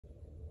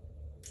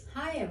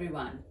Hi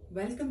everyone,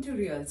 welcome to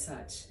Real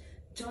Search.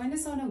 Join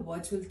us on a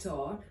virtual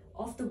tour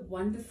of the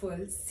wonderful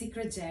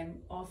secret gem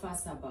of our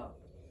suburb.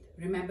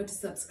 Remember to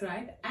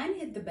subscribe and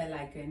hit the bell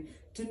icon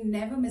to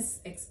never miss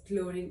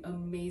exploring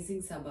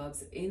amazing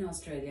suburbs in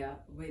Australia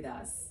with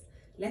us.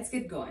 Let's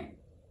get going.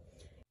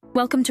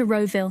 Welcome to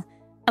Rowville,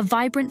 a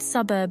vibrant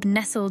suburb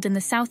nestled in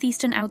the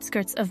southeastern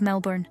outskirts of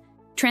Melbourne.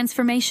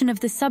 Transformation of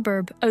the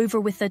suburb over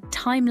with a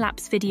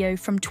time-lapse video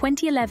from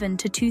 2011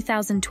 to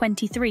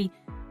 2023,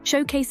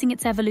 showcasing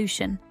its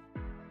evolution.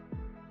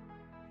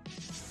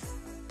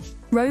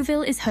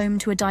 Rowville is home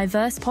to a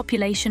diverse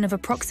population of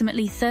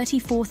approximately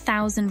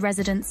 34,000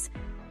 residents,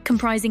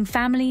 comprising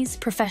families,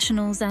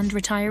 professionals, and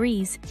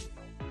retirees.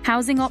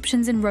 Housing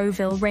options in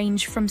Rowville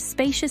range from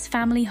spacious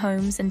family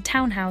homes and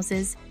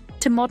townhouses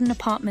to modern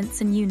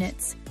apartments and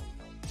units.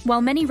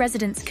 While many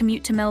residents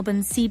commute to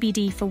Melbourne's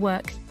CBD for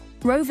work,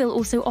 Rowville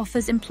also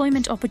offers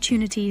employment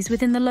opportunities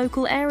within the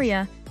local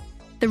area.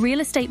 The real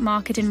estate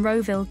market in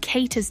Rowville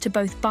caters to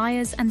both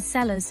buyers and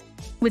sellers,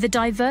 with a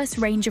diverse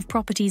range of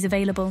properties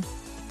available.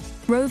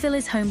 Rowville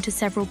is home to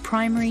several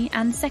primary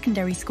and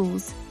secondary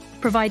schools,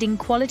 providing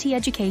quality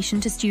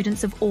education to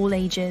students of all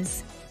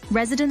ages.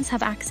 Residents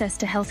have access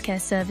to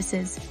healthcare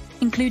services,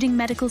 including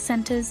medical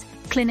centres,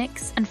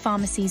 clinics, and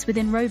pharmacies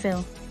within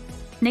Rowville.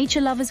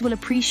 Nature lovers will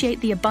appreciate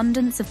the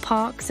abundance of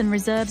parks and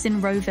reserves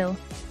in Rowville,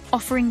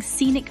 offering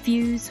scenic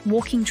views,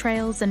 walking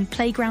trails, and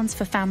playgrounds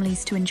for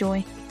families to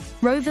enjoy.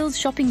 Rowville's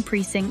shopping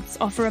precincts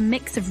offer a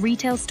mix of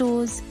retail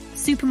stores,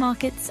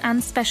 supermarkets,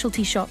 and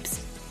specialty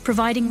shops,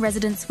 providing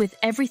residents with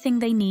everything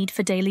they need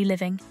for daily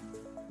living.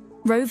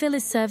 Rowville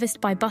is serviced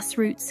by bus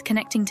routes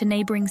connecting to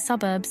neighbouring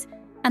suburbs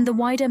and the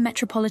wider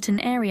metropolitan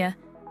area,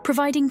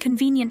 providing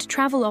convenient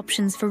travel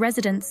options for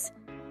residents.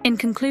 In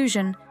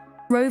conclusion,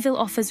 Rowville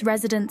offers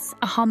residents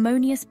a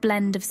harmonious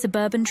blend of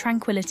suburban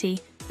tranquility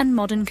and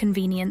modern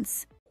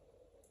convenience.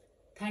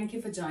 Thank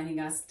you for joining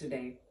us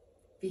today.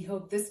 We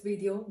hope this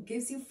video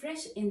gives you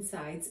fresh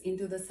insights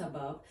into the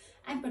suburb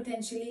and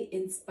potentially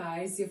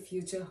inspires your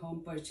future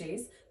home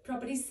purchase,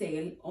 property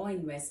sale, or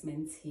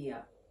investments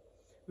here.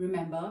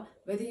 Remember,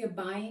 whether you're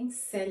buying,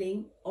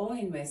 selling, or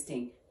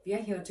investing, we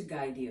are here to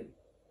guide you.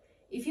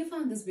 If you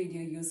found this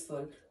video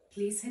useful,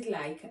 please hit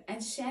like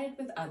and share it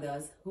with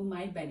others who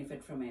might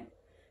benefit from it.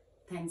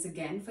 Thanks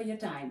again for your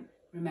time.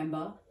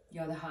 Remember,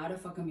 you're the heart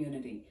of our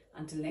community.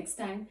 Until next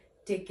time,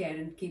 take care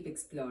and keep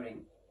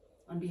exploring.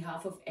 On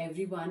behalf of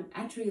everyone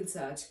at Real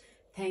Search,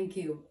 thank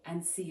you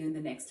and see you in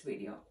the next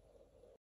video.